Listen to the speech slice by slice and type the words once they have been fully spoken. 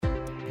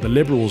The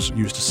liberals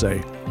used to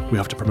say we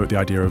have to promote the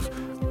idea of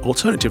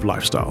alternative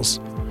lifestyles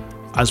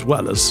as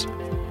well as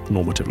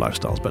normative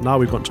lifestyles. But now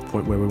we've gotten to a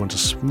point where we want to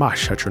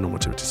smash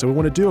heteronormativity. So we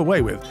want to do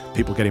away with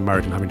people getting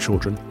married and having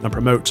children and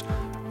promote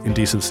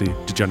indecency,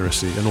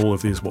 degeneracy, and all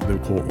of these what they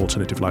would call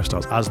alternative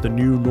lifestyles as the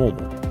new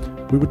normal.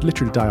 We would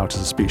literally die out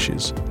as a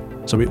species.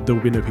 So there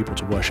would be no people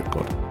to worship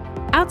God.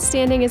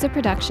 Outstanding is a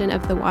production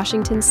of The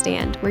Washington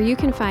Stand, where you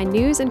can find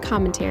news and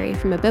commentary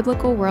from a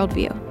biblical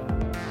worldview.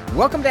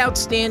 Welcome to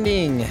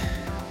Outstanding.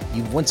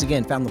 You've once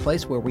again found the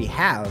place where we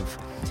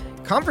have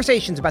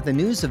conversations about the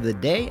news of the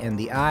day and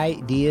the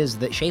ideas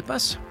that shape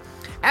us.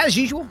 As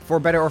usual, for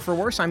better or for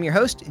worse, I'm your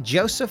host,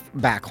 Joseph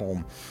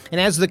Backholm. And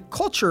as the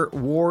culture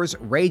wars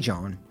rage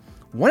on,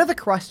 one of the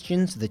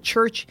questions the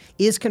church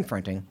is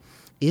confronting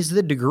is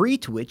the degree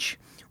to which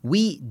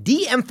we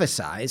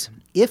de-emphasize,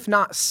 if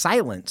not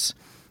silence,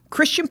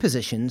 Christian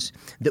positions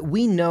that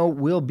we know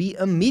will be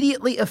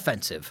immediately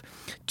offensive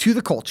to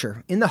the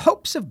culture in the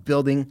hopes of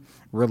building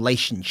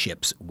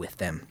relationships with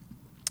them.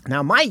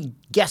 Now, my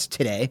guest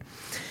today,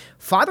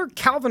 Father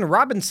Calvin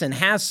Robinson,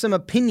 has some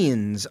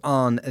opinions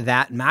on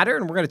that matter,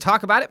 and we're going to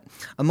talk about it.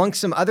 Amongst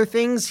some other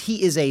things,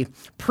 he is a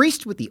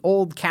priest with the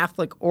Old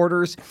Catholic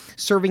Orders,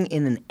 serving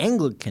in an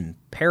Anglican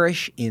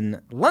parish in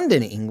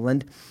London,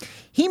 England.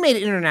 He made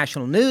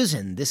international news,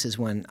 and this is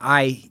when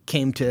I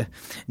came to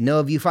know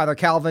of you, Father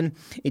Calvin,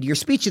 in your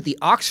speech at the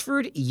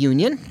Oxford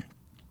Union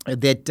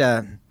that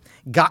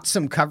got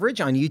some coverage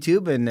on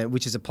YouTube, and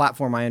which is a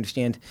platform I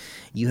understand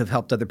you have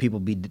helped other people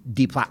be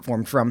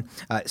deplatformed from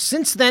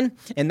since then.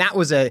 And that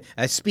was a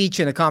speech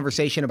and a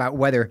conversation about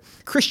whether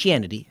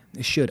Christianity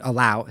should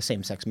allow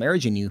same-sex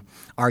marriage, and you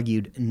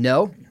argued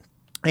no.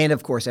 And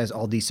of course, as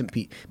all decent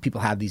people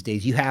have these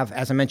days, you have,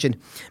 as I mentioned,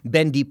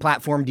 been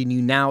deplatformed, and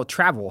you now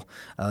travel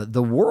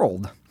the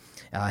world,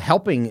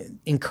 helping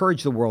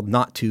encourage the world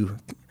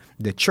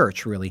the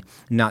church really,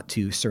 not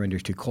to surrender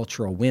to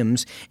cultural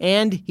whims.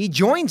 And he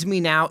joins me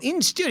now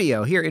in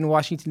studio here in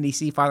Washington,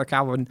 D.C., Father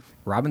Calvin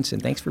Robinson.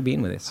 Thanks for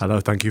being with us. Hello,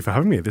 thank you for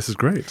having me. This is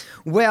great.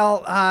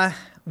 Well,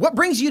 what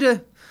brings you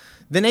to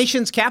the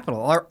nation's capital,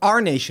 or our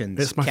nation's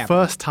capital? It's my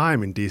first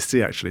time in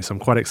D.C., actually, so I'm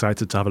quite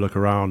excited to have a look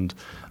around.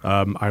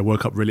 I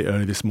woke up really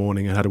early this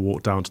morning and had to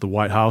walk down to the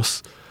White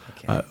House.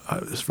 Okay.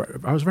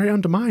 I was very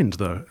undermined,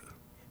 though.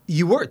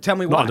 You were? Tell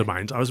me why. Not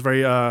undermined. I was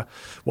very,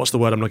 what's the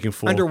word I'm looking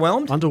for?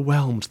 Underwhelmed?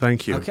 Underwhelmed,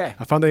 thank you. Okay.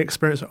 I found the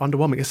experience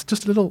underwhelming. It's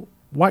just a little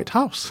White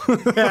House.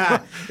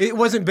 Yeah, it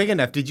wasn't big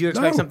enough. Did you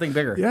expect something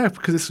bigger? Yeah,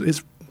 because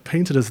it's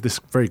painted as this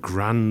very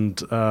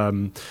grand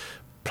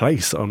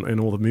place in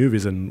all the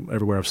movies and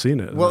everywhere I've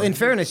seen it. Well, in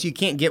fairness, you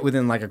can't get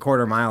within like a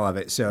quarter mile of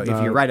it. So if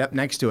you're right up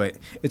next to it,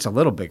 it's a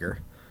little bigger.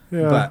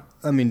 Yeah. But,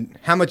 I mean,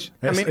 how much?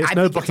 It's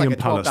no Buckingham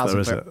Palace, though,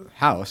 is it?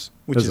 House,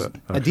 which is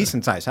a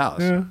decent-sized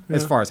house,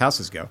 as far as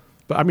houses go.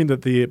 But I mean,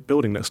 the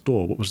building next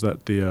door, what was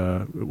that?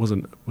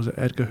 Was it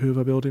Edgar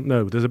Hoover building?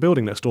 No, there's a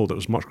building next door that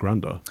was much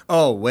grander.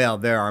 Oh, well,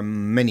 there are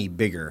many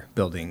bigger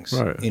buildings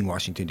in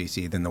Washington,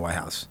 D.C. than the White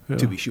House,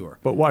 to be sure.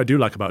 But what I do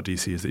like about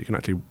D.C. is that you can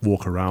actually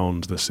walk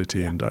around the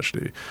city and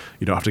actually,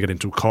 you don't have to get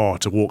into a car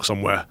to walk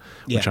somewhere,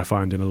 which I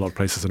find in a lot of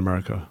places in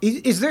America.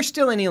 Is there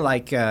still any,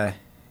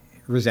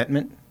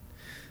 resentment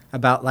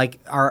about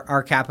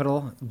our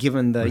capital,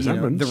 given the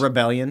the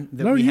rebellion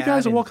that we had? No, you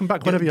guys are welcome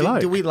back whenever you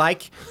like. Do we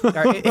like?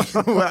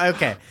 Well,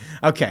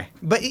 okay,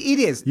 but it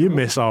is. You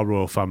miss our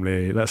royal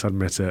family. Let's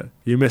admit it.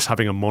 You miss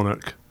having a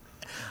monarch.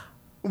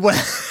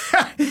 Well,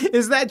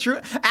 is that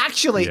true?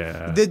 Actually,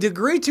 the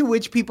degree to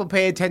which people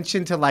pay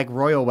attention to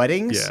royal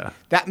weddings. Yeah.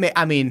 I'm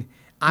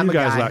a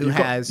guy who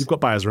you've got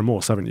buyer's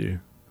remorse, haven't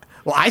you?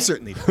 Well, I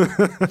certainly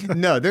do.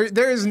 No,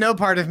 there is no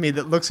part of me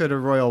that looks at a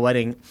royal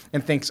wedding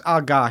and thinks, oh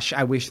gosh,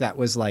 I wish that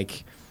was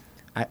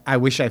I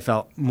wish I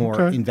felt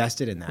more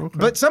invested in that. Okay.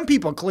 But some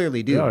people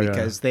clearly do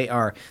because they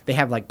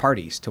have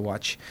parties to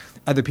watch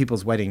other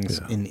people's weddings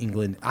in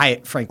England.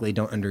 I frankly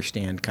don't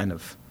understand kind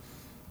of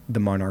the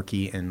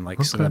monarchy and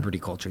celebrity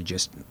culture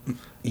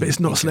but it's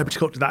not celebrity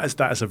culture.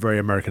 That is a very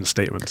American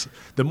statement.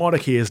 The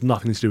monarchy has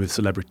nothing to do with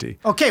celebrity.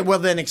 Okay, well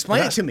then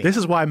explain it to me. This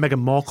is why Meghan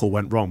Markle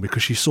went wrong,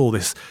 because she saw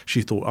this.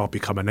 She thought, I'll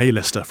become an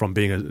A-lister from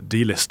being a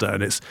D-lister,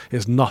 and it's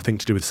nothing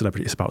to do with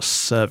celebrity. It's about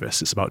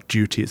service. It's about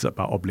duty. It's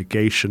about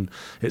obligation.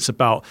 It's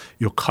about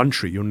your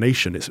country, your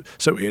nation.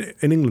 So in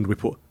England we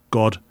put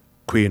God,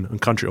 Queen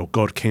and country, or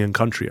God, King and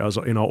country as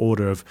in our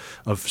order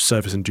of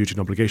service and duty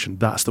and obligation.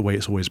 That's the way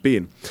it's always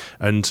been.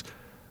 And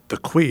the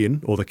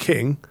Queen or the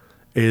King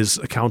is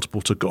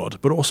accountable to God,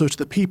 but also to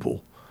the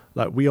people.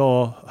 We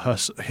are I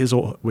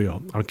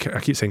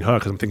keep saying her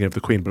because I'm thinking of the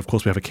Queen, but of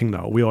course we have a king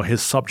now. We are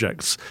his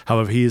subjects.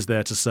 However, he is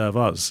there to serve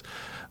us.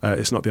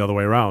 It's not the other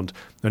way around.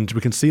 And we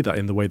can see that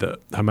in the way that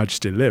Her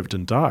Majesty lived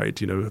and died.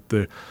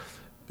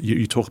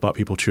 You talk about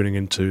people tuning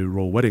into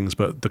royal weddings,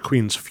 but the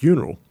Queen's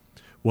funeral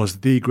was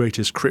the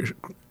greatest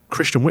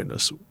Christian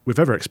witness we've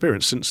ever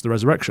experienced since the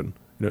resurrection.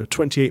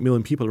 28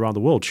 million people around the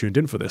world tuned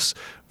in for this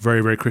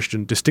very, very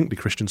Christian, distinctly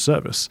Christian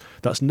service.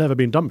 That's never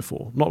been done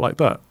before. Not like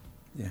that.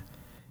 Yeah.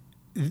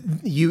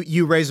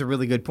 You raise a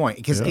really good point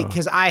because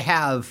I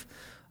have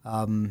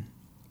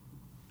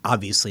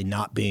obviously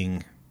not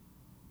being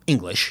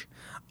English,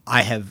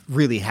 I have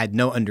really had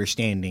no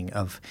understanding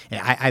of.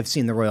 I've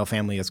seen the royal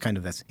family as kind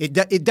of this.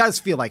 It does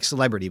feel like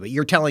celebrity, but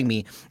you're telling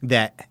me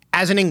that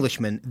as an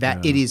Englishman,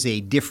 that it is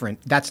a different.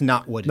 That's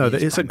not what it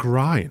is. No, it's a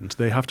grind.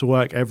 They have to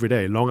work every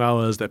day, long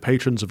hours. They're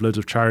patrons of loads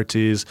of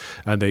charities,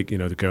 and they're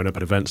going up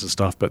at events and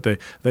stuff. But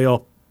they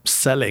are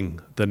selling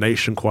the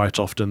nation quite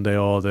often. They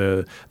are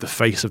the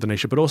face of the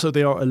nation, but also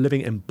they are a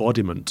living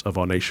embodiment of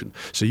our nation.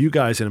 So you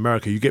guys in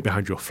America, you get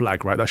behind your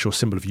flag, right? That's your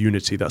symbol of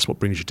unity. That's what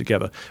brings you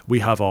together. We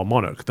have our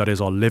monarch. That is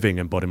our living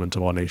embodiment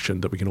of our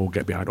nation that we can all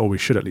get behind, or we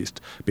should at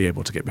least be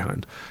able to get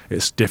behind.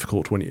 It's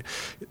difficult when you...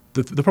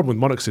 The problem with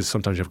monarchs is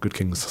sometimes you have good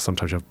kings,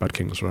 sometimes you have bad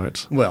kings,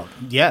 right? Well,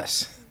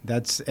 yes.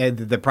 That's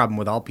the problem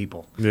with all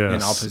people in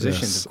all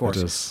positions, of course.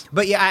 It is.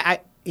 But yeah,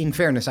 in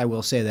fairness, I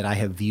will say that I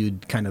have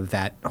viewed kind of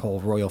that whole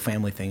royal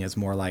family thing as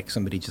more like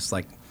somebody just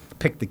like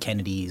picked the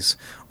Kennedys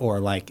or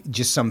like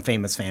just some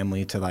famous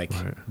family to like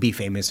be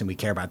famous, and we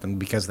care about them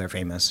because they're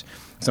famous.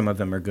 Some of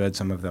them are good,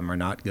 some of them are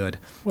not good.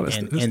 Well, it's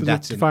the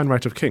divine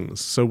right of kings.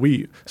 So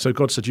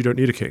God said you don't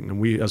need a king, and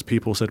we as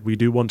people said we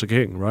do want a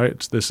king,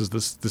 right? This is the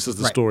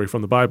story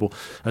from the Bible,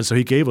 and so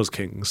He gave us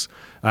kings,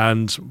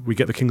 and we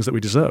get the kings that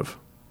we deserve.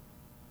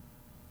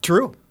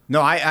 True.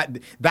 No, I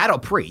that'll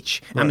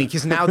preach. Right. I mean,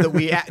 because now that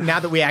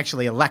we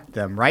actually elect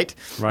them, right?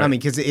 I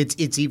mean, because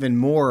it's even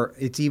more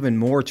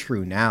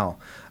true now.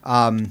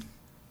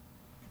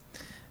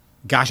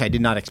 Gosh, I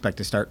did not expect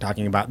to start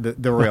talking about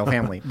the royal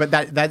family, but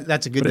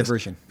that's a good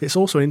diversion. It's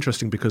also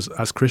interesting because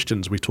as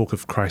Christians we talk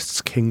of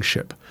Christ's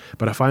kingship,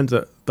 but I find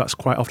that that's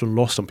quite often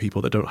lost on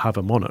people that don't have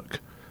a monarch.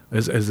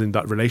 As in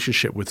that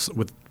relationship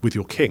with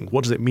your king.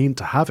 What does it mean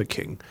to have a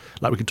king?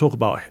 Like we can talk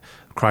about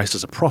Christ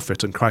as a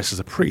prophet and Christ as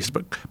a priest,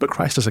 but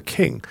Christ as a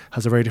king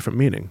has a very different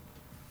meaning.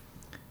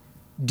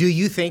 Do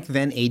you think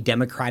then a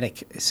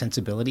democratic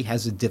sensibility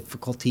has a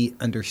difficulty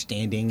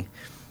understanding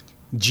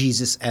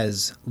Jesus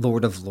as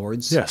Lord of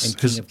Lords and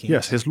King of Kings?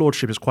 Yes, his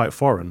lordship is quite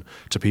foreign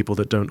to people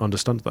that don't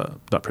understand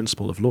that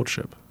principle of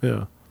lordship.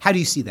 Yeah. How do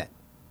you see that?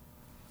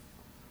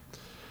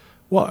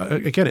 Well,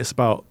 again, it's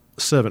about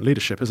servant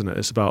leadership, isn't it?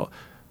 It's about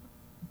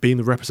being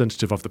the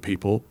representative of the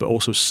people, but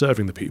also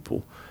serving the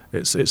people.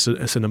 It's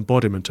an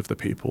embodiment of the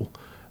people.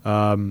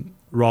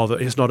 Rather,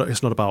 it's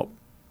not about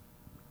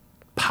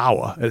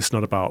power. It's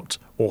not about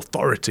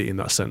authority in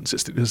that sense.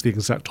 It's the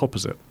exact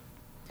opposite.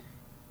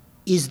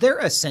 Is there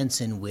a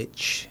sense in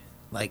which,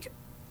 like,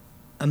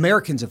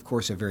 Americans, of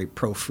course, are very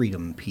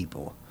pro-freedom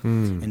people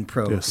and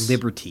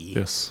pro-liberty.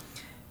 Yes.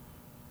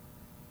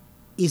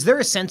 Is there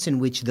a sense in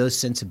which those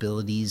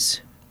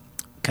sensibilities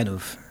kind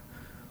of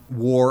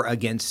war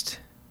against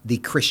the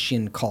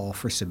Christian call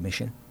for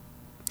submission?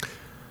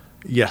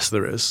 Yes,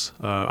 there is.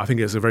 I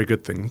think it's a very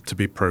good thing to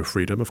be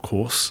pro-freedom, of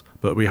course,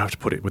 but we have to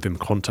put it within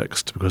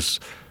context because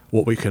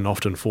what we can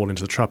often fall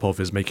into the trap of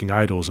is making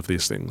idols of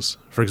these things.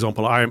 For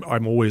example,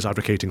 I'm always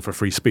advocating for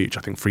free speech.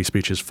 I think free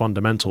speech is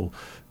fundamental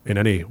in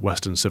any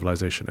Western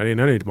civilization and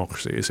in any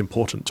democracy. It's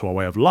important to our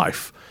way of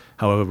life.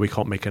 However, we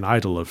can't make an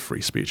idol of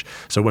free speech.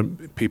 So when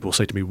people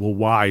say to me, well,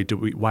 why do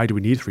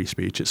we need free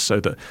speech? It's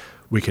so that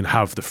we can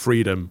have the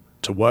freedom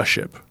to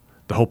worship.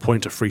 The whole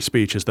point of free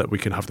speech is that we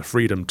can have the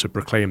freedom to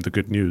proclaim the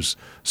good news.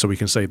 So we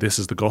can say this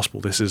is the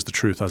gospel, this is the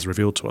truth as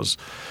revealed to us.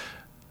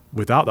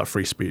 Without that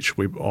free speech,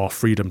 our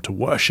freedom to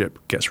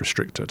worship gets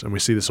restricted. And we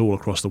see this all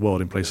across the world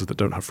in places that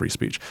don't have free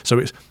speech.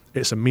 So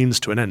it's a means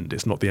to an end.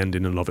 It's not the end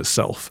in and of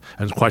itself.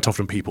 And quite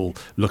often people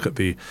look at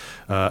the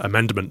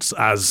amendments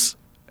as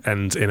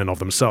ends in and of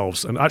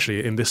themselves. And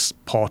actually, in this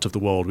part of the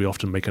world, we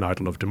often make an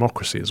idol of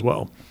democracy as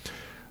well.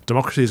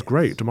 Democracy is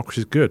great.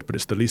 Democracy is good, but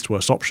it's the least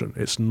worst option.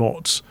 It's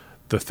not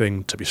the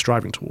thing to be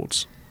striving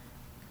towards.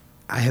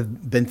 I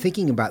have been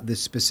thinking about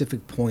this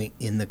specific point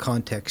in the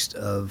context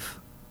of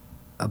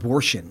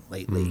abortion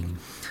lately.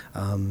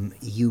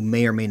 You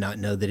may or may not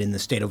know that in the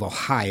state of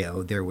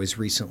Ohio, there was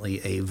recently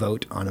a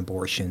vote on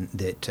abortion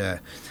that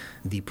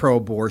the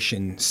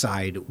pro-abortion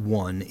side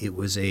won. It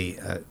was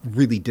a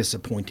really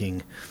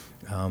disappointing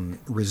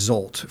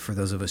result for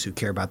those of us who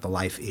care about the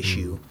life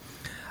issue.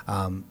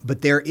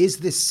 But there is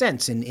this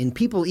sense, and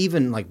people,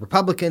 even like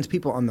Republicans,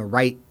 people on the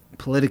right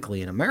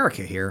politically in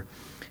America here,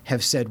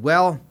 have said,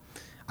 well,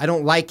 I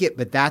don't like it,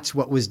 but that's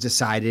what was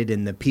decided,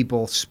 and the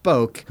people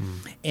spoke,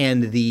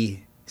 and the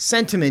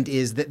sentiment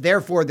is that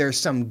therefore there's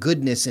some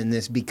goodness in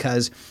this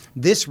because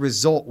this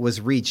result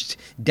was reached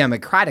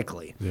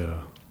democratically.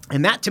 Yeah.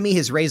 And that to me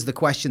has raised the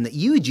question that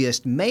you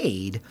just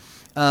made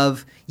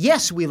of,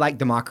 yes, we like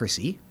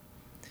democracy.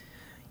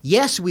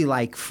 Yes, we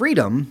like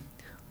freedom,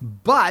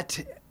 but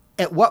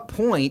at what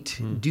point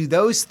do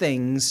those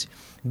things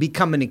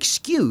become an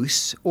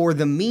excuse or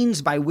the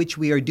means by which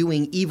we are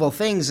doing evil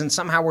things, and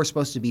somehow we're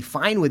supposed to be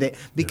fine with it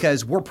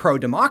because we're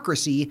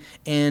pro-democracy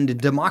and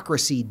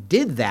democracy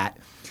did that?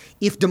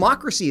 If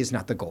democracy is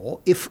not the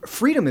goal, if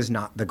freedom is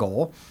not the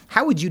goal,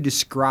 how would you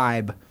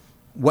describe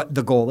what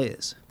the goal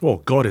is. Well,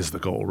 God is the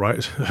goal,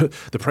 right?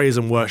 The praise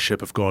and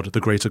worship of God, the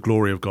greater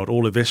glory of God,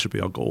 all of this should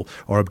be our goal.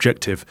 Our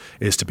objective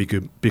is to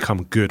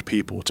become good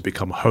people, to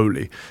become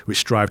holy. We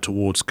strive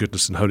towards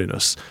goodness and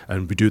holiness,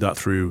 and we do that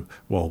through,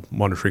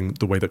 monitoring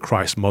the way that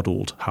Christ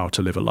modeled how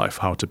to live a life,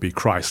 how to be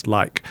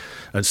Christ-like.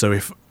 And so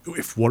if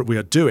what we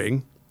are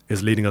doing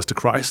is leading us to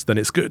Christ, then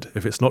it's good.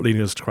 If it's not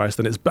leading us to Christ,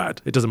 then it's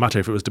bad. It doesn't matter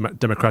if it was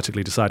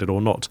democratically decided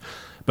or not.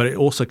 But it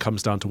also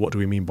comes down to what do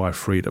we mean by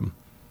freedom,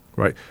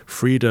 right?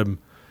 Freedom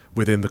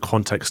within the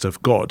context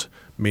of God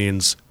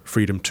means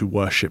freedom to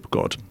worship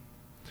God.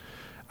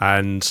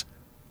 And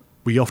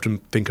we often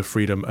think of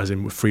freedom as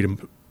in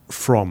freedom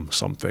from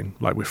something,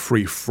 like we're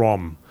free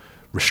from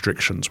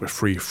restrictions, we're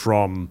free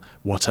from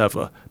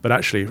whatever. But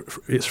actually,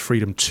 it's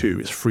freedom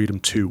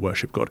to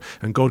worship God.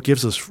 And God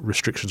gives us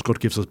restrictions, God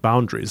gives us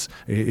boundaries.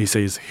 He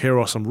says, here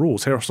are some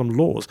rules, here are some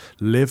laws.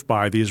 Live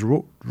by these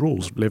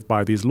rules, live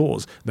by these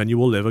laws. Then you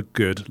will live a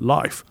good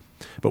life.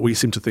 But we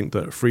seem to think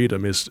that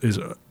freedom is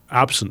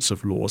absence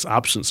of laws,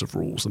 absence of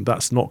rules, and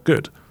that's not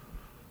good.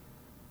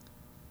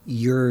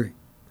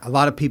 A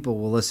lot of people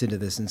will listen to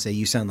this and say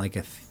you sound like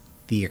a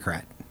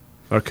theocrat.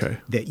 Okay.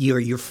 That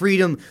your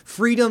freedom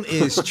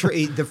is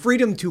the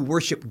freedom to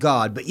worship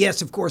God. But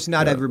yes, of course,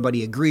 not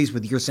everybody agrees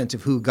with your sense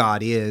of who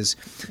God is.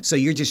 So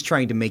you're just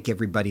trying to make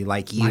everybody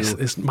like you.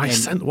 What's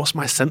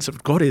my sense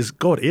of God is?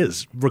 God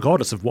is,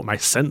 regardless of what my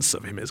sense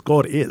of him is.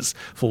 God is,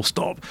 full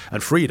stop.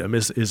 And freedom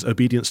is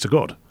obedience to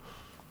God.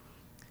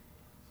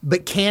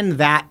 But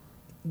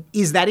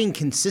is that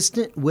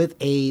inconsistent with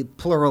a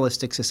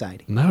pluralistic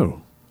society?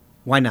 No.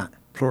 Why not?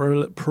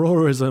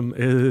 Pluralism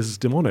is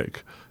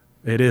demonic.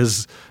 It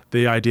is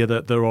the idea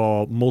that there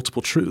are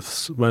multiple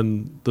truths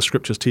when the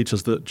scriptures teach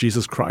us that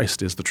Jesus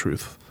Christ is the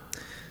truth.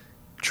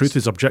 Truth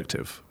is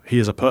objective. He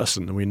is a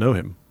person and we know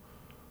him.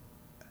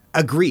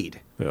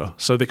 Agreed. Yeah.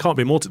 So there can't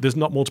be there's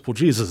not multiple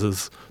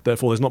Jesuses,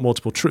 therefore there's not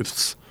multiple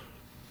truths.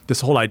 This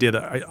whole idea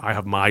that I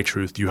have my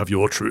truth, you have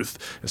your truth.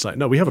 It's like,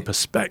 no, we have a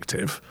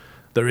perspective.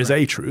 There is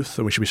a truth,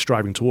 and we should be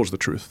striving towards the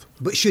truth.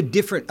 But should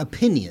different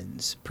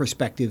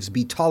perspectives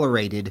be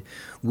tolerated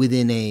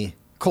within a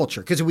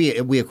culture? Because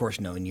we of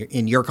course know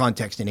in your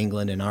context in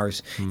England and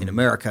ours in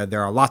America,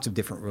 there are lots of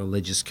different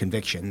religious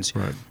convictions.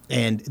 Right.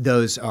 And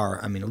those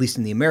are, at least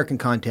in the American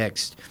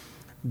context,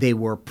 they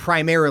were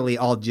primarily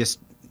all just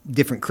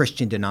different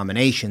Christian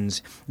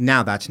denominations.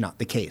 Now that's not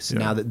the case. Yeah.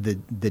 Now that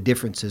the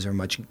differences are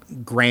much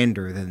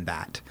grander than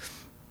that.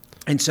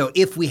 And so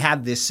if we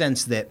have this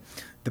sense that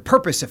the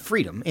purpose of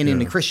freedom, and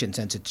in a Christian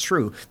sense it's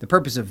true, the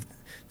purpose of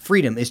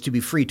freedom is to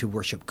be free to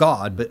worship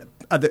God, but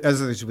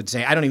others would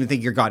say, I don't even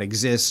think your God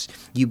exists.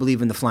 You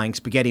believe in the flying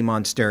spaghetti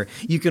monster.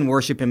 You can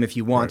worship him if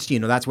you want.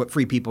 Right. That's what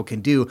free people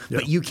can do,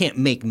 but you can't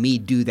make me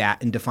do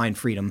that and define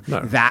freedom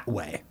that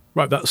way.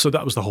 Right. So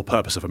that was the whole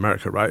purpose of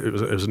America, right? It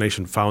was a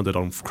nation founded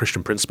on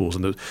Christian principles,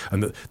 and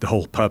the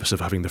whole purpose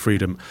of having the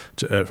freedom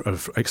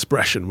of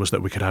expression was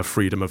that we could have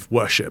freedom of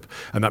worship,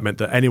 and that meant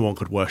that anyone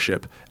could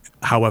worship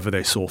however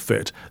they saw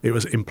fit. It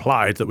was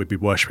implied that we'd be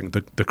worshiping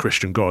the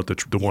Christian God,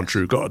 the one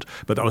true God,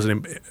 but that was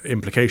an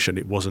implication.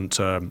 It wasn't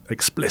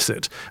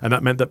explicit, and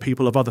that meant that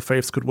people of other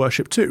faiths could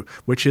worship too,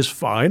 which is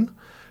fine.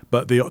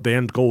 But the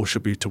end goal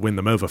should be to win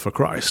them over for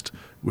Christ.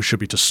 We should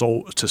be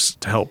to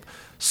help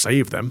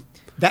save them.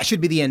 That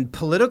should be the end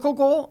political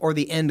goal or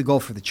the end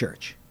goal for the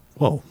church?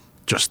 Well,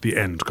 just the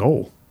end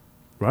goal,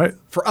 right?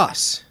 For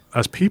us.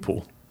 As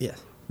people.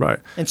 Yes. Right.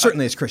 And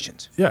certainly as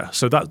Christians. Yeah.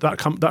 So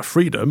that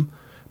freedom,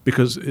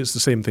 because it's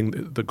the same thing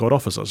that God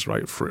offers us,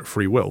 right?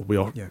 Free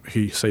will.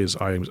 He says,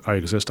 I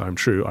exist, I am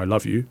true, I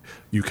love you.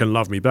 You can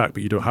love me back,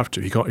 but you don't have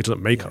to. He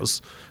doesn't make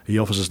us. He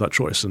offers us that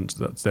choice, and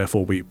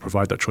therefore we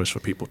provide that choice for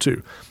people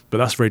too. But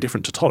that's very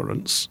different to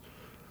tolerance.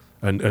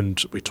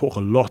 And we talk a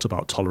lot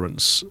about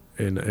tolerance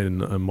in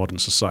a modern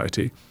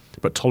society,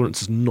 but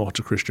tolerance is not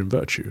a Christian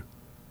virtue.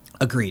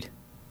 Agreed.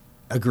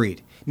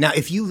 Now,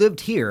 if you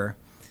lived here,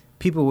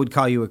 people would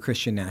call you a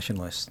Christian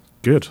nationalist.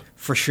 Good.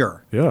 For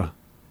sure. Yeah.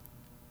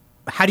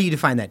 How do you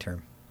define that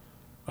term?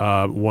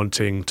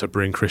 Wanting to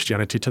bring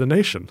Christianity to the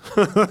nation.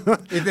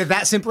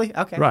 That simply?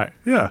 Okay. Right,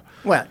 yeah.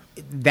 Well,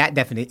 that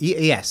definitely,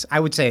 yes. I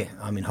would say,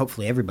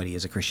 hopefully everybody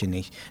is a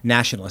Christian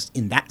nationalist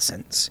in that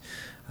sense.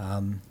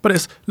 But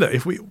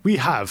if we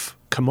have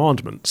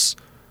commandments,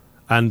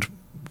 and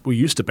we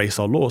used to base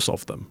our laws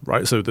off them,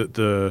 right? So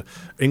the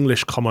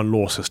English common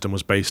law system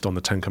was based on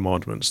the Ten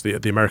Commandments. The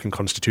American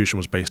Constitution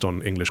was based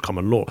on English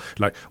common law.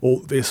 Like all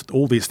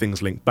these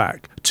things link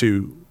back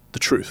to the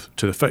truth,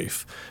 to the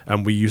faith.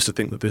 And we used to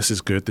think that this is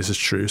good, this is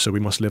true, so we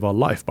must live our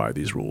life by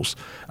these rules.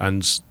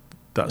 And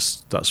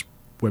that's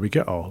where we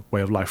get our way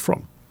of life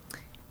from.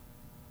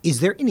 Is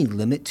there any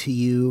limit to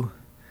you?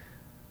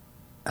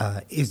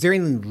 Is there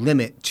any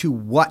limit to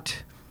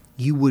what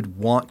you would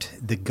want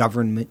the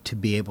government to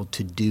be able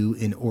to do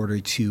in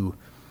order to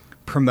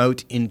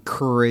promote,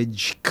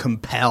 encourage,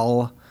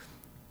 compel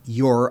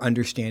our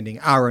understanding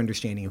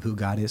of who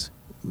God is?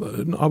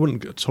 I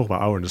wouldn't talk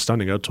about our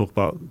understanding. I'd talk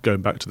about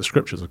going back to the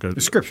scriptures.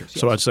 The scriptures,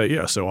 So yes. I'd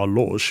say, so our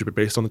laws should be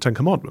based on the Ten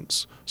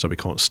Commandments. So we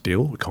can't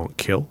steal, we can't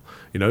kill.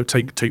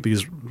 Take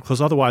these,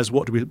 because otherwise,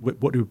 what do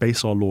we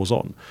base our laws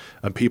on?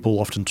 And people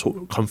often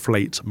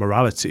conflate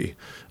morality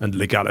and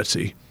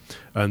legality.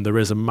 And there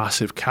is a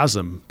massive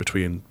chasm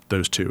between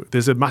those two.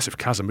 There's a massive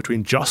chasm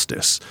between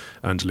justice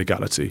and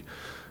legality.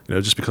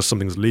 Just because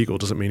something's legal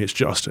doesn't mean it's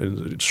just,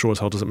 and it sure as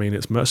hell doesn't mean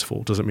it's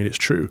merciful, doesn't mean it's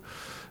true.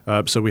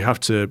 So we have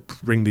to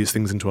bring these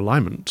things into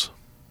alignment.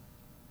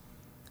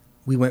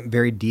 We went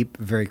very deep,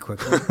 very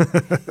quickly.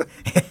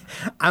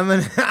 I'm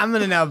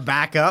gonna now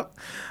back up.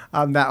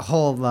 That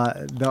whole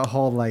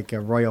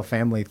royal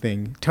family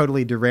thing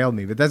totally derailed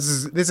me, but this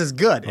is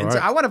good. And right. so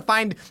I want to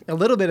find a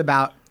little bit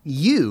about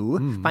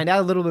you, find out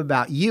a little bit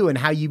about you and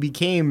how you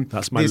became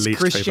That's my this least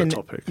Christian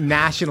favorite topic.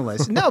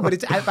 nationalist. No,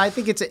 but I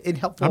think it's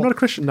helpful. I'm not a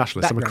Christian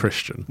nationalist. I'm a background.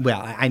 Christian.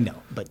 Well, I know,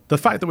 but The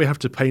fact that we have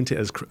to paint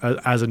it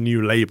as a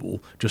new label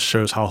just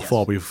shows how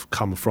far we've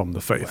come from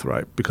the faith,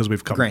 right? Because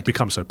we've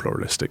become so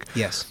pluralistic.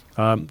 yes.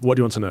 What do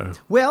you want to know?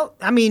 Well,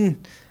 I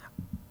mean,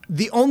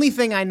 the only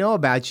thing I know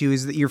about you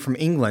is that you're from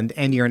England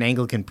and you're an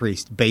Anglican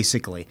priest,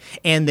 basically,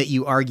 and that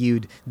you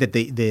argued that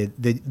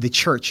the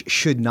church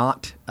should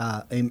not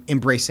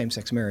embrace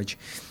same-sex marriage.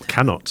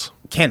 Cannot.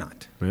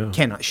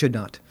 Should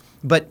not.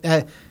 But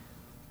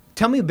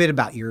tell me a bit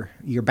about your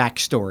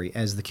backstory,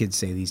 as the kids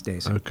say these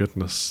days. Oh,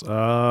 goodness.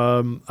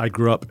 I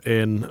grew up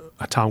in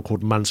a town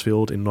called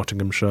Mansfield in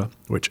Nottinghamshire,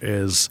 which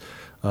is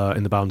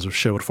in the bounds of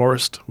Sherwood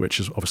Forest, which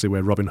is obviously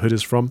where Robin Hood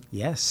is from.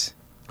 Yes.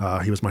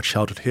 He was my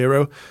childhood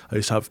hero. I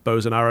used to have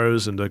bows and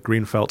arrows and a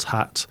green felt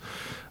hat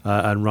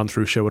and run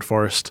through Sherwood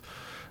Forest.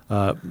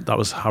 That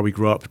was how we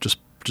grew up,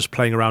 just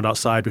playing around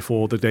outside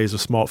before the days of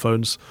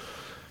smartphones.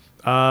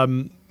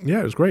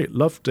 It was great.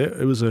 Loved it.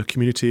 It was a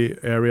community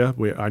area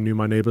where I knew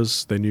my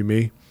neighbours. They knew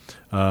me.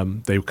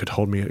 They could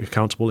hold me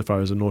accountable if I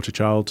was a naughty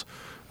child.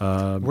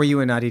 Were you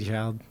a naughty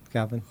child,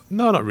 Calvin?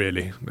 No, not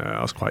really. No,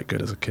 I was quite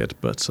good as a kid,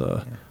 but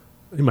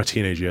in my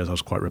teenage years, I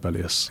was quite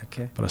rebellious.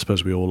 Okay. But I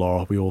suppose we all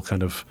are. We all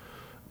kind of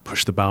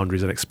push the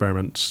boundaries and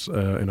experiment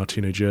in our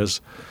teenage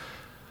years.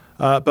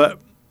 But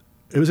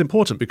it was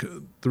important because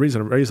the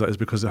reason I raise that is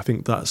because I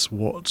think that's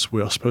what we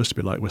are supposed to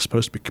be like. We're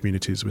supposed to be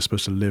communities. We're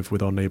supposed to live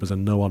with our neighbours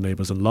and know our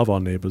neighbours and love our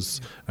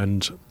neighbours.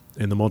 And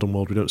in the modern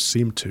world, we don't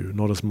seem to,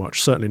 not as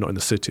much, certainly not in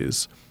the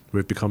cities.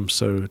 We've become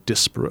so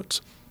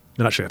disparate.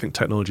 And actually, I think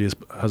technology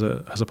has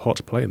a part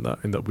to play in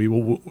that we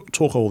will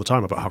talk all the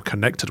time about how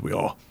connected we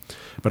are.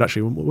 But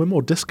actually, we're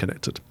more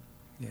disconnected.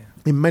 Yeah.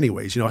 In many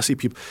ways, I see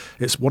people,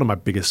 it's one of my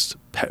biggest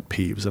pet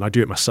peeves, and I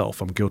do it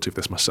myself. I'm guilty of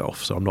this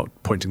myself, so I'm not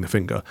pointing the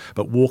finger.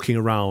 But walking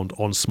around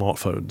on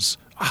smartphones,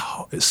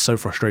 it's so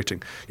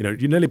frustrating. You're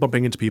nearly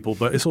bumping into people,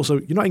 but it's also,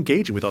 you're not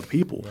engaging with other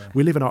people. Yeah.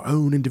 We live in our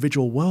own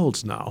individual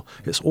worlds now.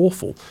 It's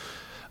awful.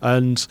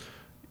 And,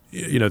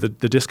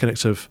 the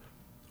disconnect of,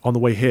 on the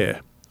way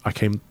here, I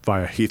came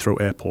via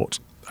Heathrow Airport.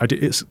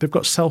 They've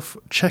got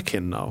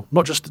self-check-in now,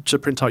 not just to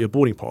print out your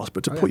boarding pass,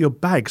 but to put your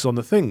bags on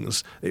the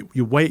things.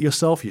 You weigh it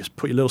yourself, you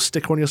put your little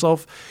sticker on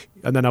yourself,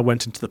 and then I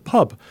went into the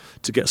pub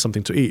to get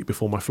something to eat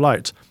before my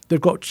flight. They've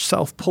got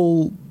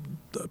self-pull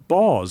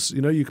bars,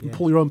 you can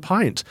pull your own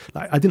pint.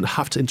 I didn't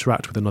have to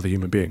interact with another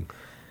human being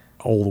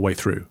all the way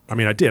through. I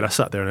mean, I did. I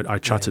sat there and I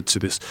chatted to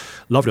this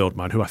lovely old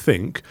man who I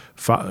think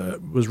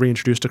was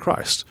reintroduced to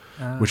Christ,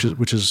 which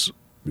has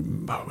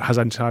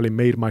entirely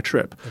made my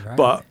trip. Right.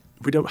 But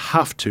we don't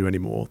have to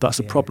anymore. That's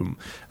the problem.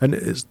 And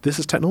this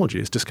is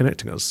technology. It's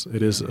disconnecting us.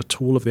 It is a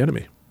tool of the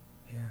enemy.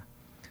 Yeah.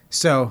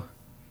 So,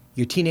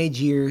 your teenage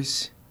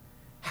years,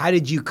 how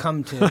did you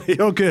come to...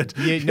 You're good.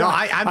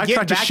 I'm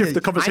tried to shift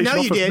the conversation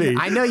off of me.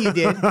 I know you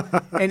did.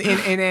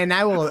 And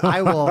I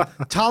will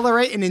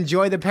tolerate and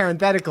enjoy the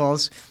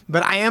parentheticals,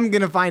 but I am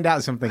going to find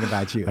out something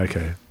about you.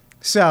 Okay.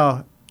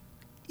 So,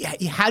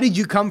 how did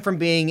you come from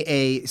being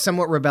a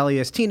somewhat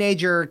rebellious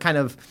teenager, kind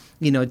of,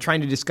 trying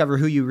to discover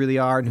who you really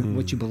are and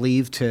what you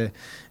believe, to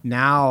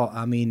now,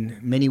 I mean,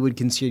 many would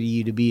consider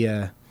you to be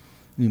a,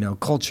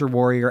 culture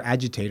warrior,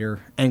 agitator,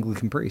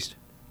 Anglican priest?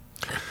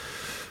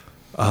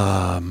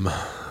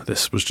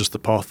 This was just the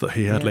path that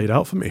he had laid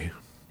out for me.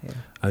 Yeah.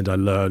 And I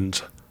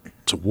learned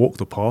to walk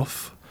the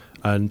path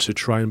and to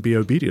try and be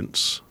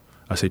obedient.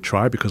 I say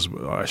try because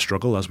I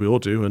struggle, as we all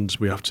do, and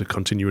we have to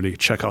continually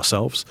check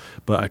ourselves.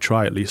 But I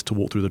try at least to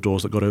walk through the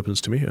doors that God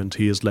opens to me, and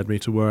He has led me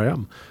to where I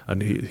am.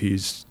 And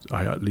He's,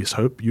 I at least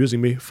hope,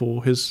 using me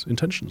for His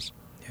intentions.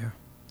 Yeah.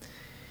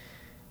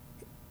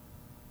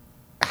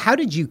 How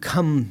did you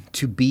come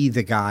to be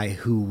the guy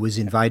who was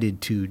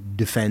invited to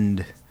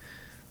defend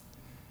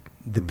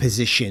the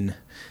position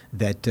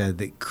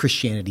that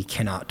Christianity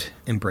cannot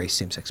embrace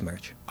same-sex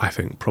marriage? I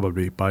think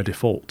probably by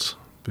default,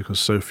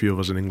 because so few of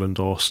us in England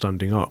are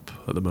standing up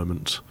at the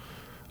moment.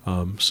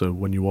 So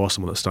when you are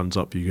someone that stands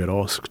up, you get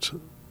asked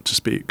to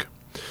speak.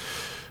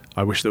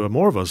 I wish there were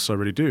more of us, I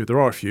really do. There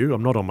are a few,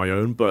 I'm not on my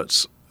own,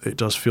 but it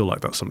does feel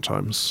like that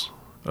sometimes,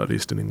 at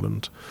least in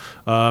England.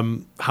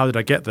 How did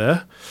I get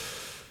there?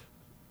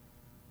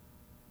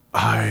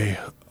 The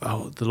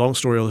long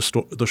story or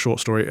the short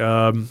story,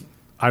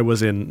 I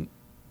was in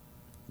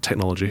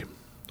technology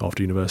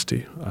after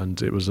university,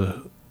 and it was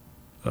a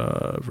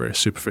very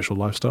superficial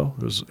lifestyle.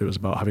 It was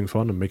about having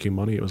fun and making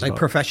money. It was like about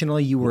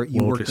professionally, you worked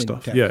in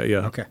stuff. tech.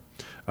 Yeah. Okay.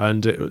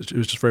 And it was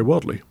just very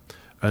worldly.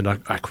 And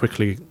I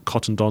quickly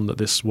cottoned on that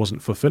this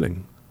wasn't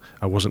fulfilling.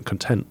 I wasn't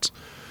content.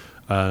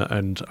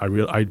 And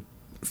I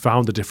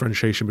found the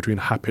differentiation between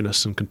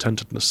happiness and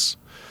contentedness.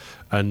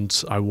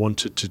 And I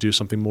wanted to do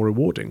something more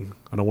rewarding.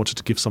 And I wanted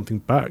to give something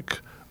back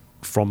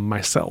from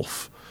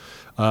myself.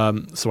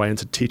 So I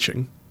entered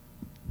teaching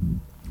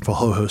for a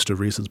whole host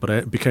of reasons, but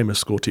I became a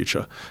school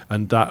teacher.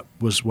 And that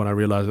was when I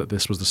realized that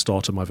this was the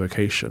start of my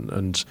vocation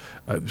and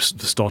the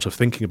start of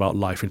thinking about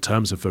life in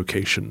terms of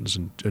vocations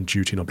and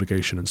duty and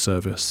obligation and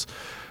service.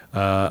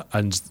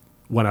 And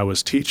when I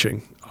was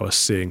teaching, I was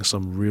seeing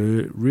some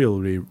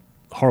really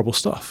horrible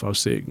stuff. I was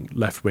seeing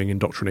left-wing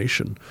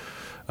indoctrination.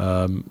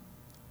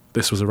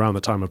 This was around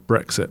the time of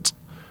Brexit,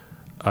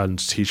 and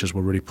teachers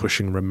were really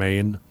pushing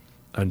Remain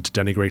and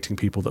denigrating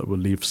people that were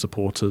Leave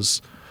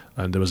supporters.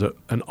 And there was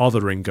an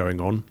othering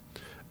going on,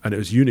 and it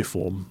was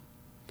uniform.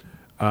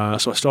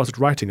 So I started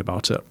writing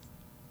about it,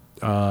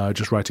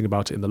 just writing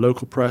about it in the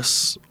local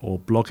press or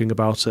blogging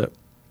about it.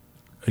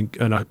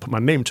 And I put my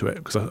name to it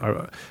because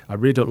I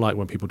really don't like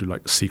when people do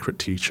like secret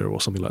teacher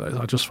or something like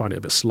that. I just find it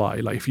a bit sly.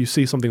 Like if you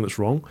see something that's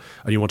wrong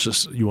and you want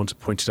to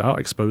point it out,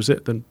 expose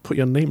it, then put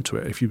your name to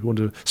it. If you want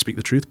to speak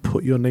the truth,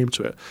 put your name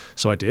to it.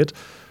 So I did.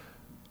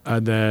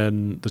 And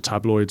then the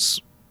tabloids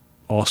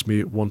asked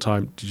me one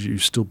time, "Did you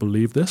still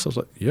believe this?" I was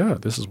like, "Yeah,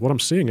 this is what I'm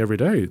seeing every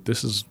day.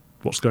 This is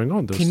what's going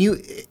on."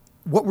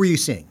 What were you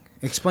seeing?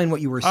 Explain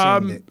what you were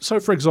seeing. So,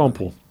 for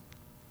example,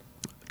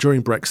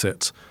 during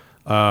Brexit,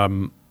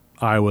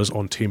 I was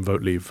on Team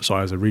Vote Leave. So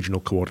I was a regional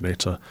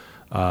coordinator.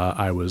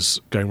 I was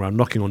going around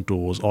knocking on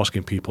doors,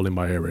 asking people in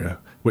my area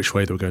which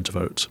way they were going to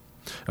vote.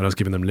 And I was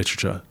giving them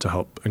literature to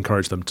help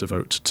encourage them to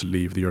vote to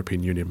leave the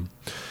European Union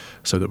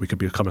so that we could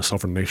become a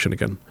sovereign nation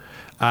again.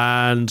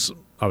 And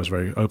I was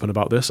very open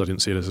about this. I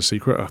didn't see it as a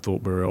secret. I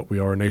thought we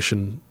are a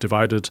nation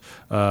divided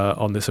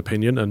on this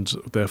opinion, and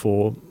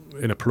therefore,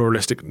 in a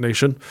pluralistic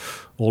nation,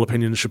 all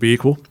opinions should be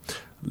equal.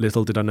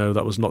 Little did I know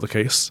that was not the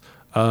case.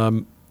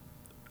 And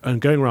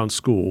going around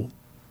school,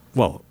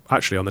 well,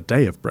 actually on the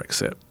day of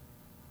Brexit,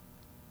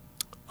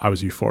 I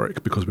was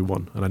euphoric because we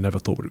won, and I never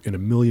thought in a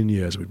million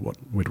years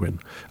we'd win.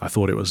 I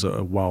thought it was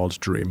a wild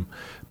dream.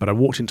 But I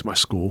walked into my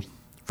school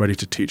ready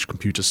to teach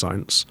computer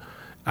science,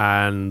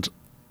 and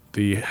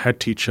the head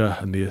teacher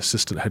and the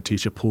assistant head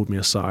teacher pulled me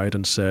aside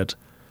and said,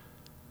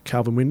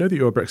 "Calvin, we know that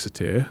you're a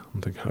Brexiteer."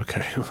 I'm thinking,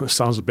 okay,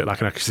 sounds a bit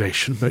like an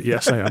accusation, but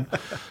yes, I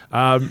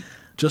am.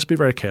 Just be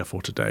very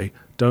careful today.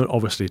 Don't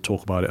obviously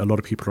talk about it. A lot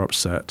of people are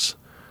upset.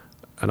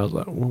 And I was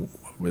like, well,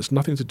 it's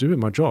nothing to do with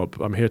my job.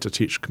 I'm here to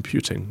teach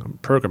computing,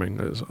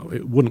 programming.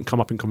 It wouldn't come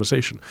up in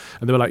conversation.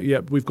 And they were like, yeah,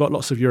 we've got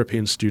lots of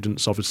European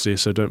students, obviously,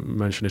 so don't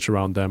mention it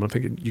around them. I'm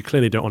thinking, you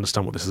clearly don't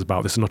understand what this is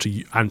about. This is not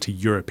an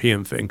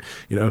anti-European thing.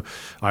 You know,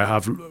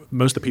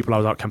 most of the people I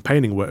was out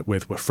campaigning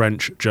with were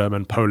French,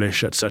 German,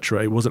 Polish,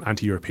 etc. It wasn't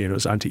anti-European. It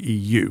was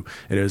anti-EU.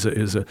 It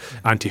was an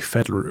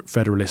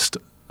anti-federalist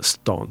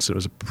stance. It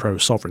was a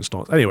pro-sovereign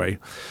stance. Anyway,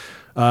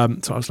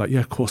 so I was like, yeah,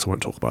 of course I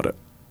won't talk about it.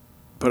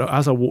 But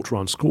as I walked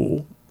around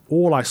school,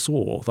 all I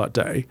saw that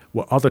day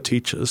were other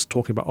teachers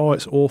talking about, oh,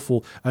 it's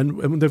awful.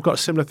 And they've got a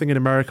similar thing in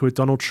America with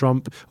Donald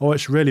Trump. Oh,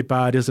 it's really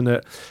bad, isn't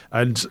it?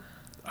 And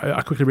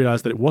I quickly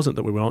realized that it wasn't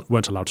that we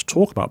weren't allowed to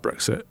talk about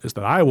Brexit. It's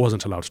that I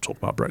wasn't allowed to talk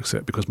about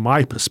Brexit because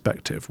my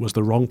perspective was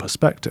the wrong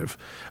perspective.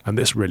 And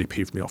this really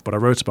peeved me off. But I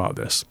wrote about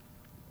this.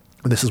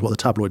 And this is what the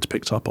tabloids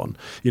picked up on.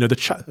 You know,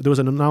 there was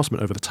an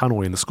announcement over the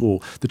tannoy in the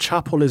school. The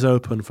chapel is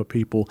open for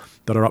people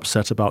that are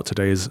upset about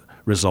today's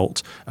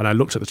result. And I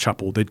looked at the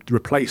chapel. They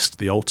replaced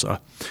the altar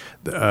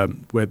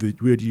where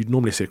you'd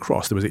normally see a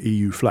cross. There was an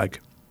EU flag.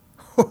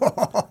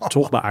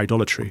 Talk about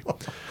idolatry.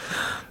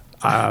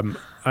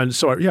 And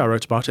so, I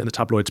wrote about it, and the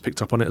tabloids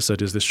picked up on it and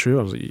said, is this true?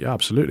 I was like, yeah,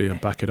 absolutely,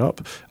 and back it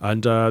up.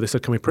 And they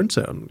said, can we print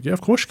it? And, yeah, of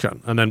course you can.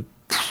 And then,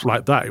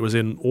 like that, it was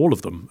in all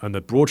of them, and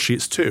the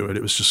broadsheets too, and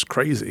it was just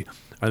crazy.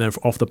 And then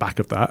off the back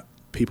of that,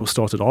 people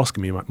started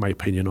asking me my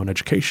opinion on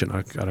education.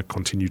 And I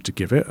continued to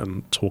give it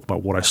and talk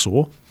about what I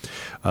saw,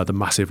 the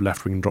massive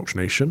left-wing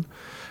indoctrination.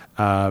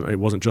 It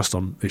wasn't just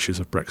on issues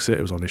of Brexit,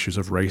 it was on issues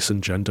of race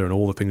and gender and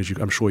all the things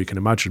I'm sure you can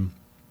imagine.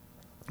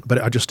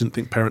 But I just didn't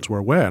think parents were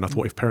aware, and I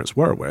thought if parents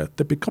were aware,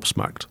 they'd be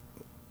gobsmacked.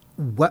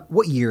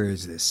 What year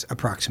is this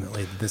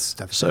approximately? This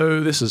stuff.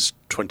 So this is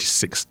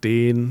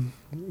 2016.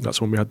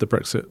 That's when we had the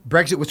Brexit.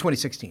 Brexit was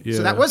 2016. Yeah.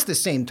 So that was the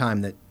same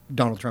time that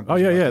Donald Trump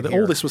was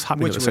all this was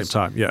happening at the same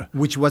time. Yeah,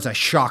 which was a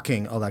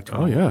shocking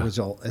electoral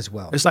result as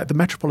well. It's like the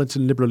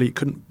metropolitan liberal elite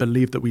couldn't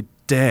believe that we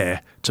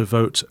dare to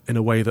vote in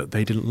a way that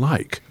they didn't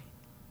like.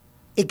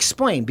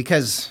 Explain,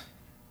 because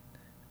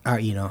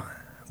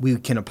we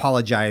can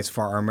apologize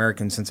for our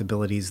American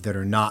sensibilities that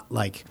are not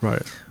like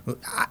right.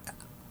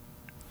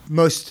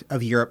 most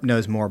of Europe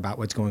knows more about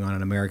what's going on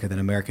in America than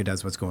America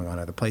does what's going on in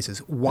other places.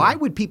 Why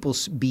would people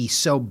be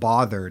so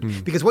bothered?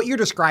 Because what you're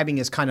describing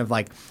is kind of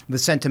like the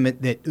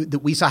sentiment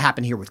that we saw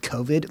happen here with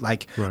COVID.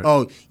 Like,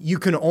 oh, you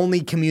can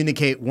only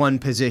communicate one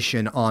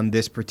position on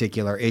this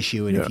particular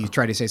issue, and if you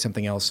try to say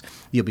something else,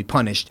 you'll be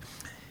punished.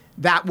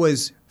 That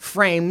was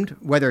framed,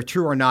 whether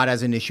true or not,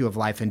 as an issue of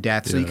life and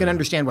death. So you can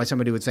understand why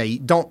somebody would say,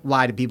 don't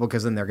lie to people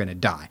because then they're going to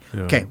die.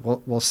 Yeah. Okay,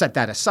 we'll set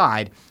that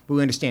aside, but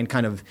we understand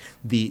kind of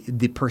the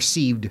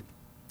perceived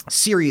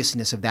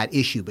seriousness of that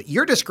issue. But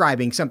you're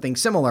describing something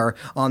similar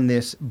on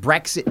this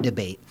Brexit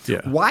debate.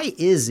 Yeah. Why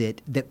is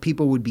it that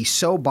people would be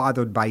so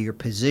bothered by your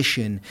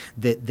position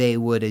that they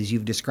would, as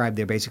you've described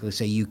there, basically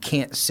say you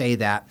can't say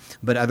that,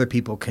 but other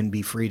people can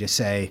be free to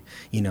say,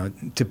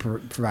 to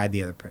provide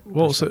the other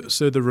Well,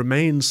 so the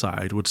Remain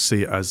side would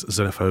see it as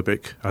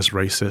xenophobic, as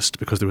racist,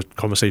 because there were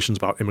conversations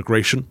about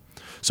immigration.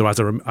 So as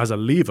a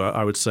leaver,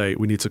 I would say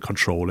we need to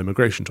control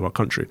immigration to our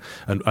country.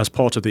 And as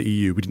part of the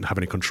EU, we didn't have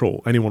any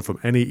control. Anyone from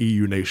any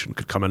EU nation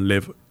could come and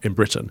live in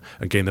Britain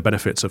and gain the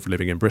benefits of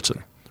living in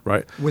Britain,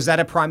 right? Was that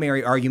a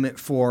primary argument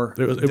for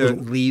the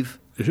leave?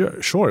 Yeah,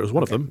 sure, it was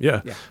one of them,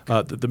 yeah.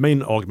 The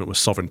main argument was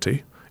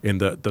sovereignty, in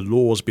that the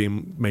laws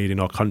being made in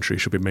our country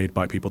should be made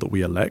by people that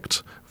we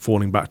elect,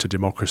 falling back to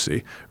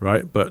democracy,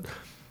 right? But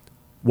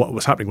what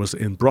was happening was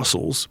in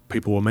Brussels,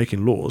 people were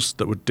making laws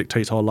that would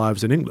dictate our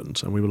lives in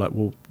England. And we were like,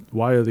 well,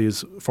 why are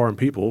these foreign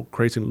people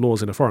creating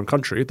laws in a foreign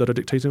country that are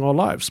dictating our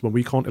lives when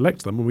we can't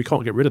elect them and we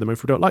can't get rid of them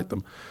if we don't like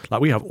them?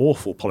 Like, we have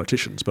awful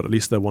politicians, but at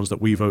least they're ones that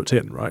we vote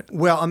in, right?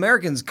 Well,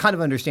 Americans kind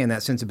of understand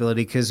that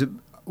sensibility because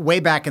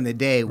way back in the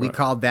day, we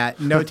called that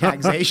no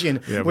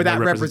taxation without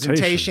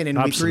representation,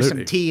 and we threw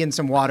some tea and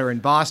some water in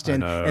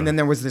Boston, and then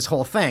there was this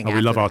whole thing. And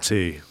we love our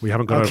tea. We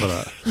haven't got over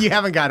that. You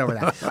haven't got over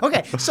that.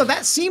 Okay, so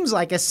that seems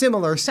like a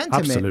similar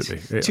sentiment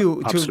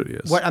to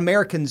what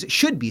Americans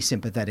should be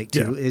sympathetic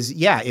to is,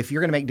 if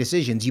you're going to make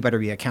decisions, you better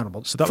be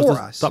accountable for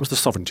us. That was the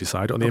sovereignty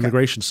side. On the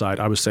immigration side,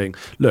 I was saying,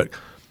 look,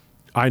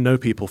 I know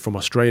people from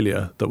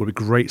Australia that would be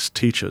great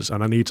teachers,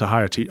 and I need to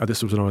hire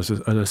this was when I was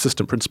an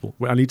assistant principal.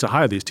 I need to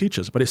hire these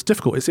teachers, but it's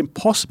difficult. It's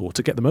impossible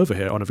to get them over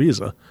here on a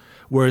visa.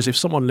 Whereas if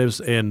someone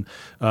lives in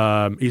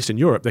Eastern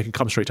Europe, they can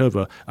come straight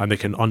over and they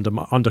can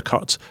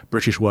undercut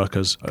British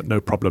workers,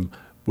 no problem,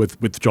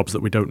 with jobs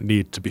that we don't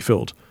need to be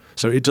filled.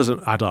 So it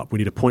doesn't add up. We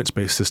need a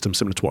points-based system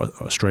similar to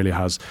what Australia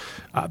has.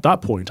 At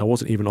that point, I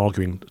wasn't even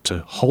arguing to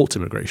halt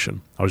immigration.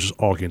 I was just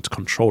arguing to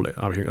control it.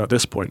 I mean, at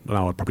this point,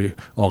 now I'd probably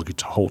argue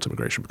to halt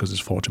immigration because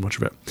there's far too much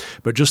of it.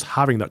 But just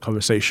having that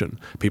conversation,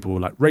 people were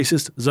like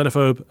racist,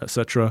 xenophobe,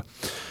 etc.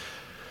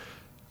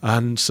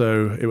 And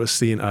so it was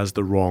seen as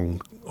the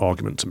wrong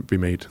argument to be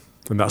made.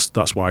 And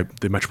that's why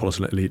the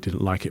metropolitan elite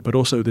didn't like it. But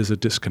also there's a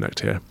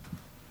disconnect here.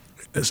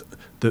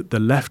 The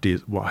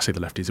lefties, well, I say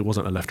the lefties, it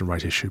wasn't a left and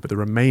right issue, but the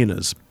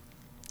Remainers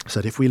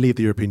said if we leave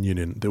the European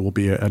Union, there will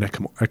be an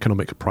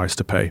economic price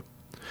to pay.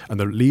 And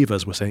the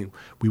Leavers were saying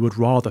we would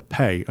rather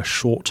pay a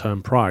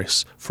short-term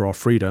price for our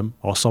freedom,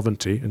 our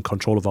sovereignty and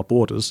control of our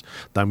borders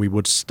than we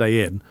would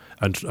stay in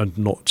and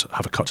not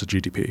have a cut to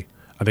GDP.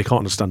 And they can't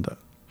understand that.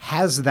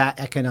 Has that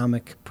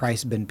economic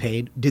price been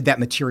paid? Did that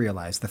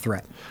materialize, the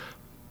threat?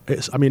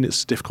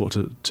 It's difficult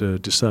to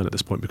discern at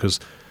this point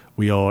because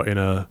we are in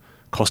a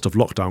cost of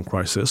lockdown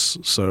crisis,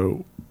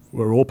 so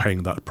we're all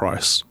paying that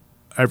price.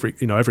 Every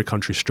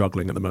country's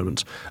struggling at the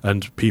moment,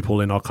 and people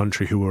in our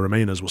country who are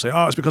Remainers will say,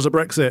 "Oh, it's because of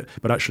Brexit."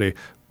 But actually,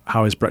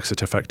 how is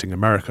Brexit affecting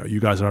America?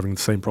 You guys are having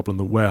the same problem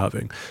that we're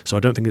having. So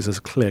I don't think it's as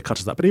clear cut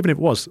as that. But even if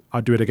it was,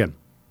 I'd do it again.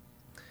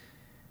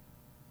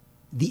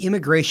 The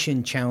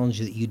immigration challenge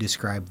that you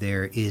described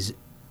there is,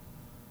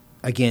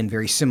 again,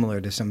 very similar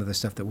to some of the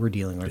stuff that we're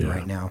dealing with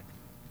right now.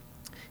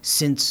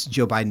 Since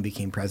Joe Biden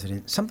became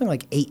president, something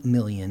like 8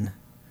 million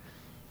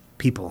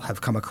people have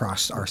come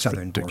across our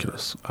southern border.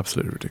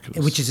 Absolutely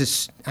ridiculous. Which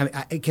is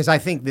because I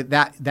think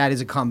that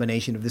is a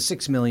combination of the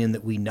 6 million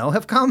that we know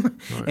have come,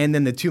 and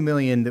then the 2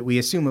 million that we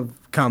assume have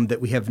come that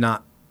we have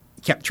not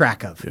kept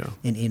track of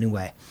in any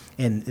way.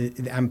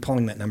 And I'm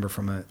pulling that number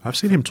from I've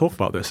seen him talk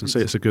about this and say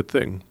it's a good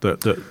thing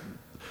that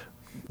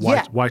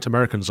white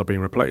Americans are being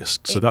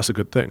replaced. So that's a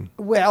good thing.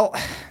 Well,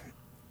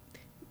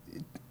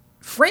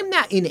 frame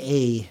that in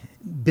a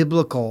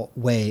biblical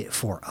way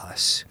for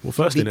us. Well,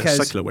 firstly, in a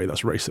secular way,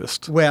 that's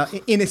racist. Well,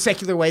 in a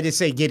secular way to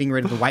say getting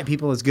rid of the white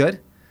people is good?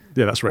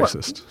 Yeah, that's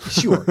racist.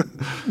 Well, sure.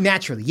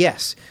 Naturally,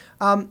 yes.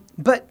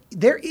 But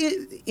there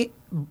is,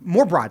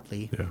 more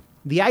broadly,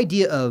 the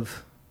idea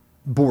of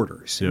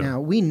borders. Yeah. Now,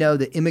 we know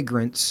that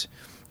immigrants,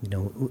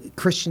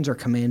 Christians are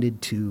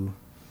commanded to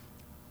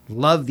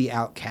love the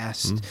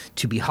outcast,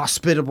 to be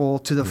hospitable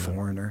to the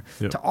foreigner,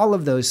 to all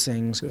of those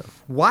things. Yeah.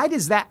 Why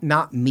does that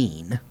not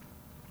mean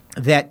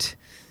that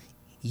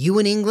you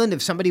in England,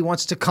 if somebody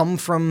wants to come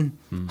from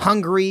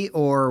Hungary,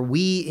 or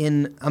we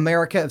in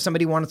America, if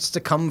somebody wants to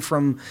come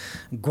from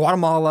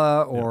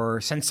Guatemala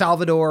or San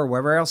Salvador or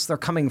wherever else they're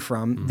coming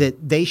from,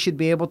 that they should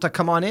be able to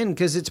come on in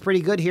because it's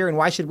pretty good here. And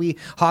why should we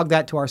hog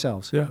that to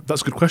ourselves? Yeah,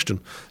 that's a good question.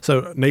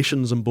 So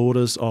nations and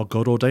borders are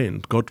God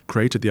ordained. God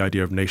created the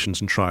idea of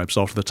nations and tribes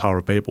after the Tower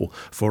of Babel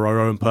for our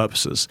own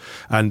purposes.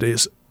 And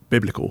it's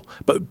biblical.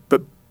 But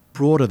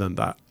broader than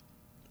that,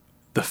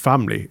 the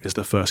family is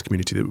the first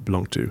community that we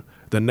belong to.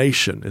 The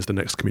nation is the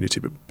next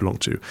community we belong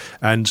to.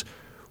 And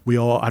we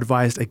are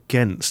advised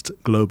against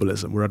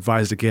globalism. We're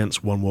advised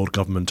against one world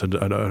government and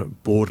a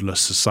borderless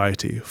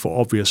society for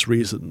obvious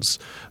reasons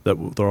that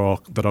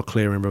are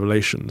clear in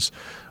Revelations.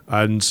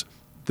 And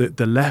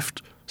the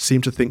left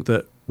seem to think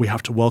that we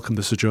have to welcome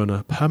the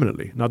sojourner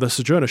permanently. Now, the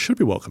sojourner should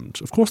be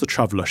welcomed. Of course, the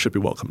traveller should be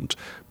welcomed.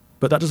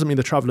 But that doesn't mean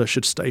the traveller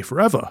should stay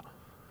forever.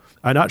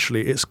 And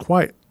actually, it's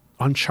quite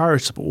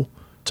uncharitable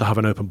to have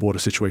an open border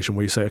situation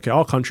where you say, okay,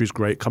 our country's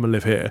great, come and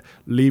live here,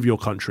 leave your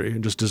country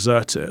and just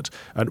desert it.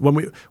 And when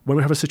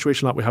we have a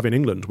situation like we have in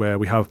England, where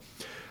we have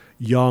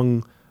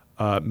young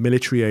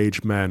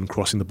military-age men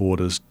crossing the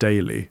borders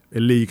daily,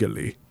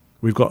 illegally,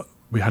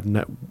 we had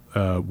net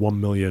 1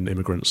 million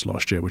immigrants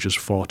last year, which is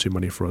far too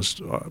many for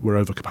us. We're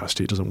over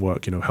capacity, it doesn't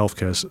work.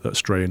 Healthcare's at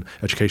strain,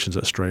 education's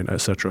at strain,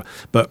 etc.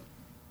 But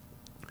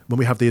when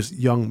we have these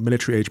young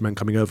military-age men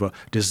coming over,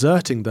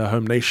 deserting their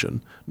home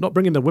nation, not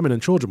bringing their women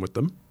and children with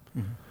them.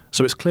 Mm-hmm.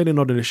 So it's clearly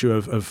not an issue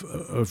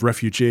of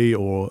refugee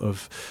or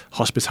of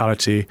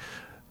hospitality.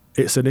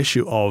 It's an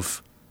issue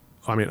of,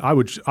 I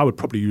would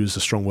probably use a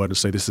strong word and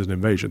say this is an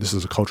invasion. This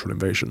is a cultural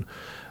invasion.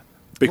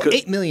 Because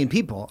 8 million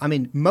people.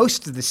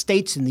 Most of the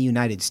states in the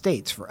United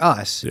States for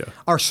us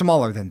are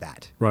smaller than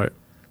that. Right.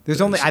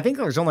 I think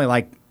there's only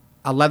like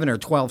 11 or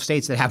 12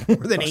 states that have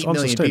more than 8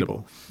 million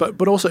people.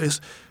 But also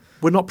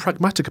we're not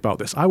pragmatic about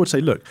this. I would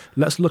say, look,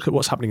 let's look at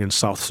what's happening in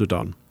South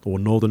Sudan or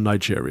northern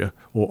Nigeria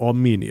or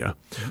Armenia,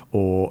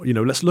 or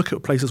let's look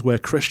at places where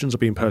Christians are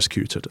being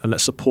persecuted and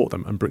let's support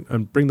them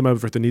and bring them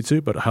over if they need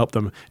to, but help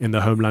them in their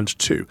homeland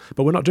too.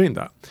 But we're not doing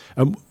that.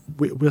 And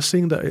we're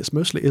seeing that it's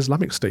mostly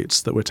Islamic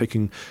states that we're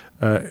taking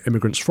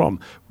immigrants from.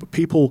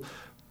 People,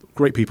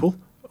 great people.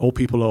 All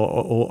people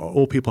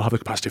have the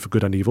capacity for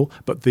good and evil,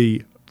 but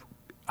the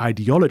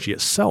ideology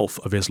itself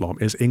of Islam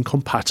is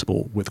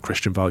incompatible with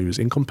Christian values,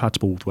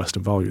 incompatible with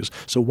Western values.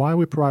 So why are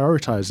we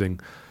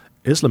prioritizing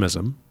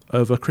Islamism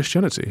over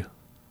Christianity?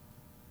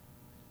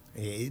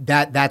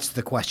 That's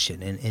the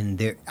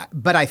question.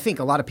 But I think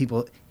a lot of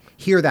people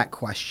hear that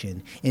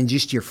question and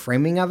just your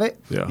framing of it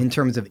in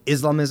terms of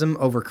Islamism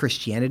over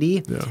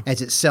Christianity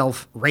as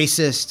itself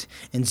racist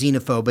and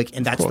xenophobic,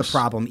 and that's the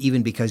problem,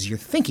 even because you're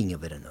thinking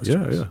of it in those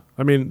terms. Yeah.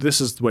 This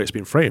is the way it's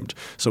been framed.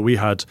 So we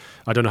had,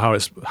 I don't know how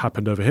it's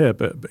happened over here,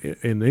 but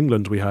in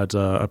England we had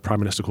a Prime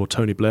Minister called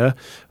Tony Blair,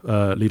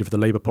 leader of the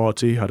Labour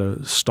Party, had a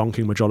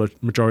stonking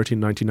majority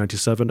in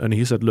 1997, and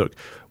he said, look,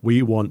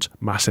 we want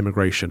mass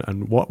immigration,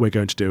 and what we're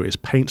going to do is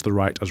paint the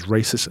right as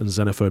racist and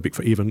xenophobic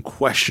for even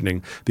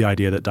questioning the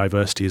idea that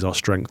diversity is our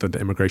strength and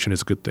that immigration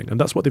is a good thing. And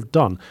that's what they've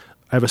done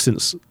ever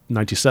since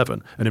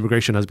 97. And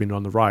immigration has been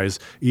on the rise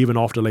even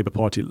after the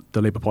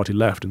Labour Party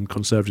left and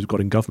Conservatives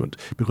got in government,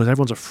 because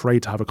everyone's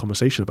afraid to have a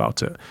conversation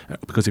about it.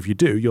 Because if you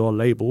do, you're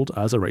labelled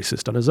as a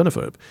racist and a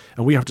xenophobe.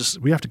 And we have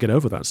to get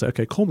over that and say,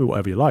 okay, call me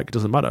whatever you like. It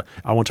doesn't matter.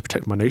 I want to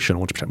protect my nation. I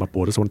want to protect my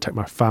borders. I want to protect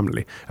my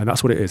family. And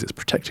that's what it is. It's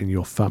protecting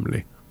your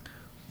family.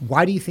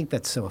 Why do you think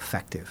that's so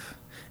effective?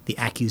 The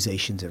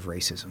accusations of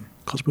racism?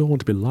 Because we all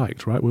want to be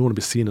liked, right? We want to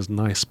be seen as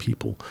nice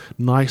people.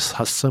 Nice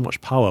has so much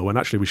power when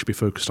actually we should be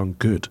focused on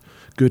good.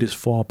 Good is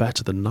far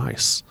better than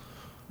nice.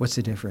 What's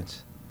the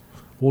difference?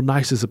 Well,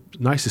 nice is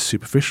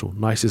superficial.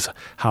 Nice is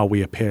how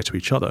we appear to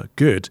each other.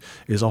 Good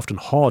is often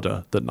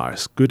harder than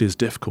nice. Good is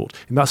difficult.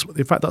 And that's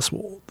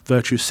what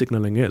virtue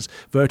signaling is.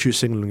 Virtue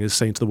signaling is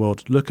saying to the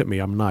world, look at me,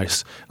 I'm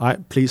nice.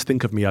 Please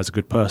think of me as a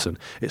good person.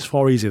 It's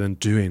far easier than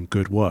doing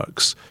good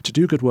works. To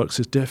do good works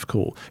is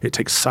difficult. It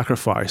takes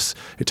sacrifice.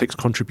 It takes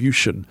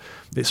contribution.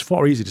 It's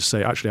far easier to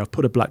say, actually, I've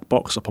put a black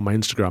box up on my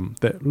Instagram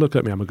that, look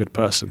at me, I'm a good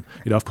person.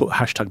 I've put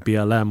hashtag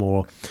BLM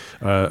or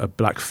a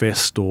black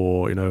fist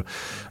or,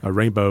 a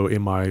rainbow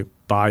in my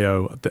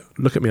bio.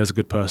 Look at me as a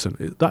good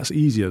person. That's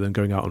easier than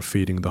going out and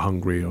feeding the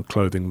hungry or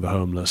clothing the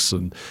homeless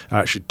and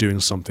actually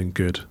doing something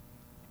good.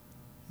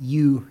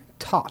 You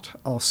taught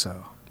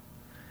also,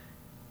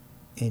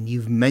 and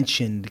you've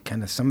mentioned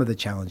kind of some of the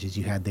challenges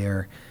you had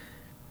there.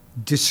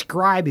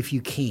 Describe, if you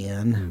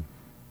can,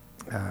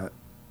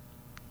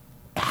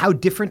 how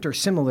different or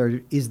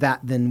similar is that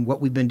than what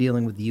we've been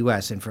dealing with the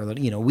U.S. and for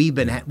we've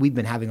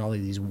been having all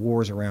of these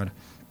wars around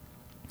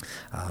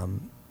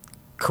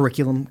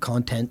curriculum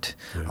content.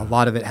 A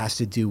lot of it has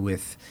to do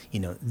with,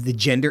 the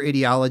gender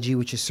ideology,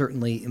 which has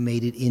certainly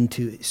made it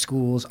into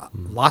schools.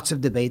 Lots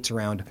of debates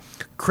around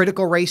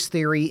critical race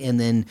theory and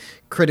then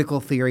critical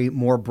theory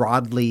more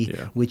broadly,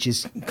 which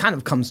is kind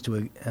of comes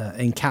to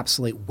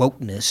encapsulate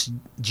wokeness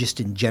just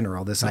in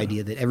general, this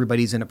idea that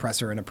everybody's an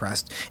oppressor and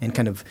oppressed, and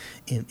kind of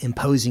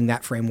imposing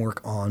that framework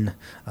on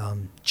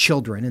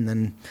children. And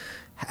then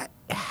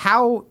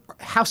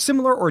how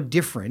similar or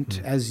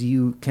different, as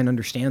you can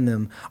understand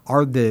them,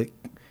 are the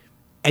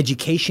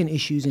education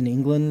issues in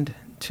England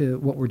to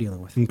what we're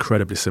dealing with?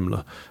 Incredibly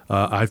similar.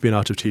 I've been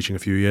out of teaching a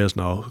few years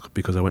now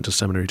because I went to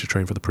seminary to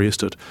train for the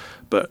priesthood.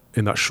 But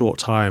in that short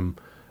time,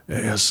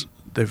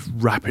 they've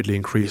rapidly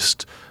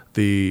increased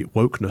the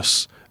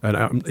wokeness,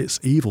 and it's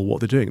evil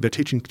what they're doing. They're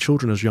teaching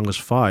children as young as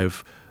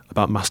 5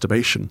 about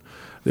masturbation.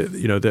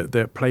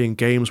 They're playing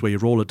games where you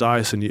roll a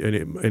dice and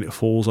it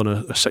falls on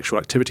a sexual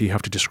activity. You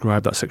have to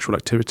describe that sexual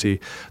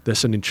activity. They're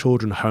sending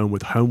children home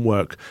with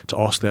homework to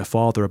ask their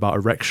father about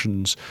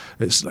erections.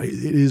 It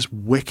is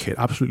wicked,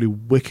 absolutely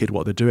wicked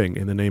what they're doing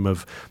in the name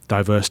of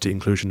diversity,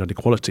 inclusion, and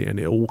equality. And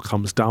it all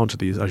comes down to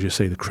these, as you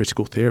say, the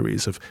critical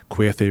theories of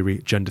queer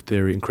theory, gender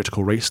theory, and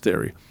critical race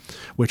theory,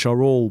 which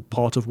are all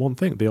part of one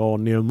thing. They are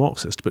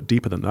neo-Marxist, but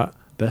deeper than that,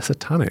 they're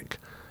satanic.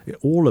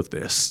 All of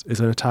this is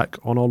an attack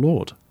on our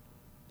Lord.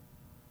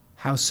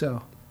 How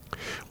so?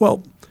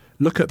 Well,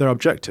 look at their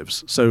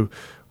objectives. So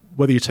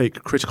whether you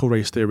take critical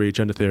race theory,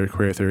 gender theory,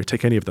 queer theory,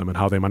 take any of them and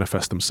how they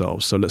manifest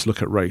themselves. So let's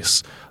look at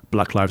race.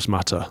 Black Lives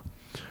Matter,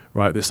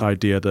 right? This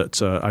idea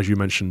that, as you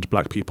mentioned,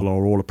 black people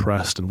are all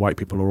oppressed and white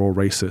people are all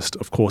racist.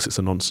 Of course, it's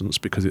a nonsense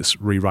because it's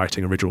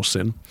rewriting original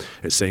sin.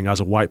 It's saying as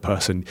a white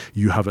person,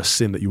 you have a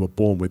sin that you were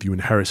born with, you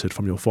inherited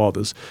from your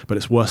fathers. But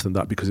it's worse than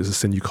that because it's a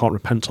sin you can't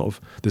repent of.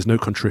 There's no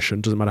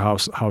contrition. Doesn't matter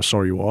how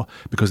sorry you are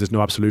because there's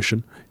no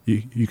absolution.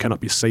 You cannot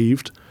be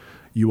saved.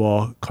 You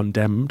are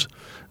condemned,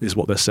 is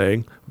what they're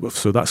saying.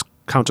 So that's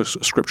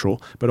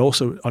counter-scriptural, but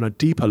also on a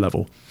deeper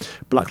level.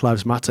 Black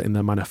Lives Matter in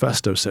their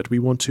manifesto said we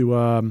want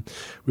to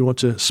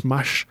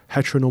smash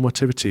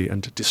heteronormativity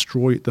and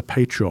destroy the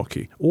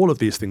patriarchy. All of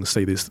these things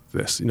say this.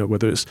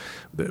 Whether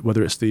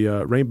it's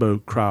the Rainbow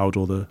crowd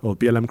or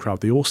BLM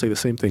crowd, they all say the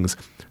same things: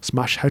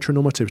 smash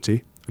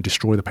heteronormativity and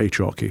destroy the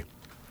patriarchy.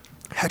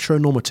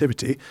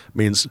 Heteronormativity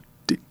means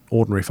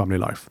ordinary family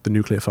life, the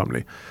nuclear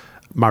family,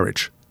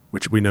 marriage,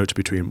 which we know to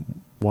be between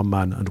one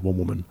man and one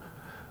woman,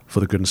 for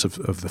the goodness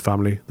of the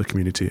family, the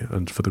community,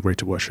 and for the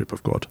greater worship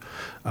of God,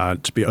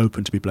 to be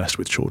open, to be blessed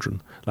with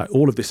children. Like,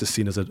 all of this is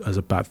seen as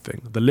a bad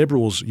thing. The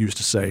liberals used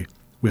to say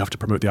we have to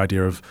promote the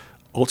idea of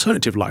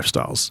alternative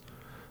lifestyles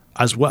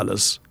as well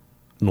as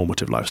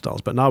normative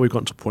lifestyles. But now we've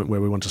gotten to a point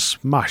where we want to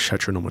smash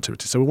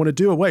heteronormativity. So we want to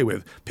do away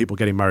with people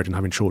getting married and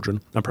having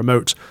children and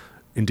promote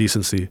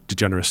indecency,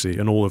 degeneracy,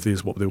 and all of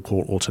these, what they would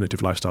call alternative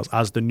lifestyles,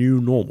 as the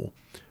new normal.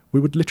 We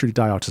would literally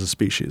die out as a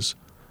species.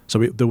 So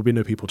there will be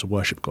no people to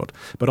worship God.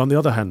 But on the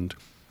other hand,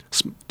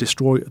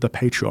 destroy the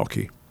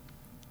patriarchy.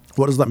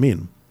 What does that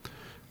mean?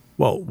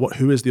 Well,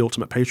 who is the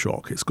ultimate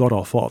patriarch? It's God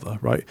our Father,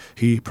 right?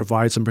 He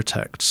provides and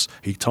protects.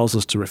 He tells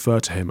us to refer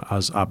to him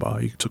as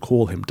Abba, to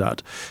call him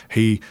Dad.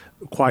 He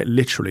quite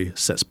literally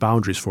sets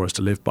boundaries for us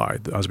to live by,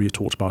 as we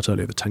talked about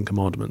earlier, the 10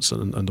 Commandments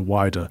and the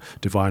wider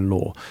divine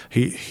law.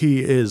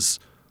 He is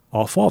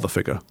our father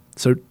figure.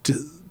 So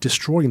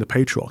destroying the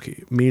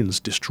patriarchy means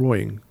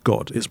destroying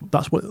God.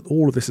 That's what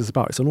all of this is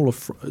about. It's all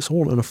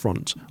an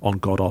affront on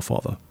God our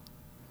Father.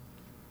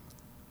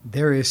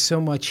 There is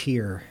so much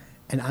here,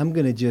 and I'm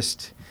going to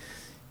just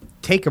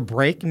take a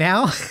break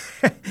now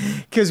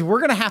because we're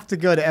going to have to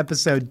go to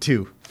episode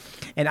 2.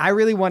 And I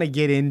really want to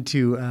get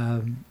into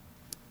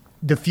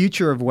the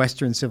future of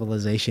Western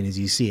civilization as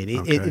you see it.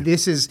 Okay.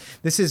 This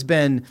has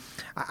been,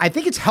 I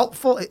think it's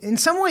helpful. In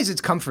some ways,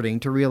 it's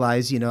comforting to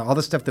realize, all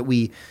the stuff that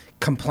we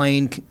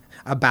complain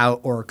about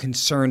or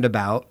concerned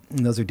about,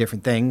 and those are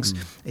different things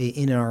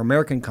in our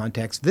American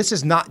context. This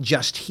is not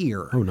just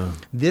here. Oh no.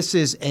 This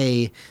is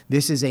a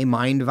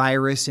mind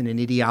virus and an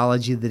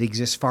ideology that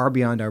exists far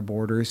beyond our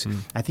borders.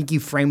 I think you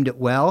framed it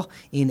well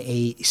in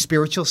a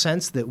spiritual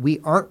sense, that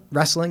we aren't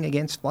wrestling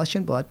against flesh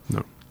and blood.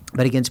 No.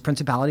 But against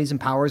principalities and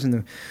powers and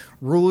the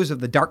rulers of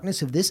the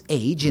darkness of this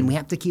age, and we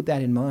have to keep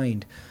that in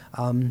mind.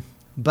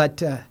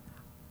 But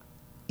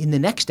in the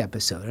next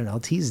episode, and I'll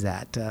tease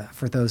that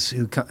for those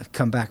who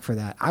come back for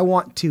that, I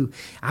want to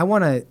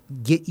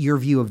get your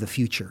view of the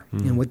future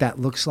and what that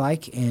looks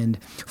like, and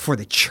for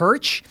the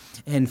church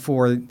and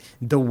for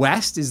the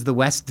West. Is the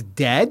West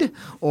dead,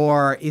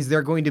 or is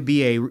there going to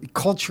be a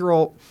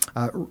cultural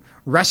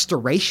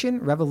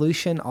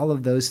revolution, all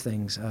of those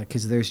things,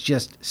 because there's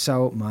just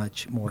so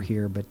much more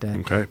here. But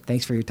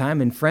Thanks for your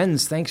time. And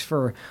friends, thanks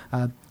for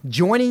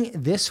joining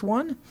this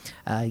one.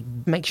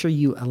 Make sure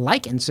you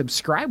like and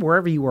subscribe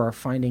wherever you are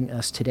finding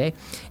us today.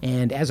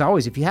 And as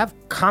always, if you have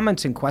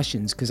comments and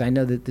questions, because I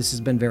know that this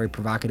has been very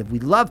provocative,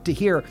 we'd love to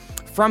hear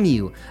from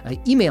you.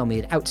 Email me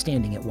at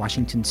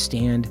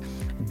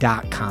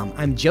outstanding@washingtonstand.com.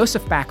 I'm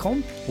Joseph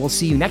Backholm. We'll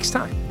see you next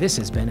time. This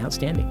has been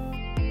Outstanding.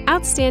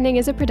 Outstanding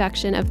is a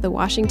production of The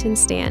Washington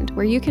Stand,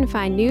 where you can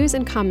find news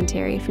and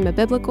commentary from a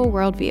biblical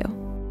worldview.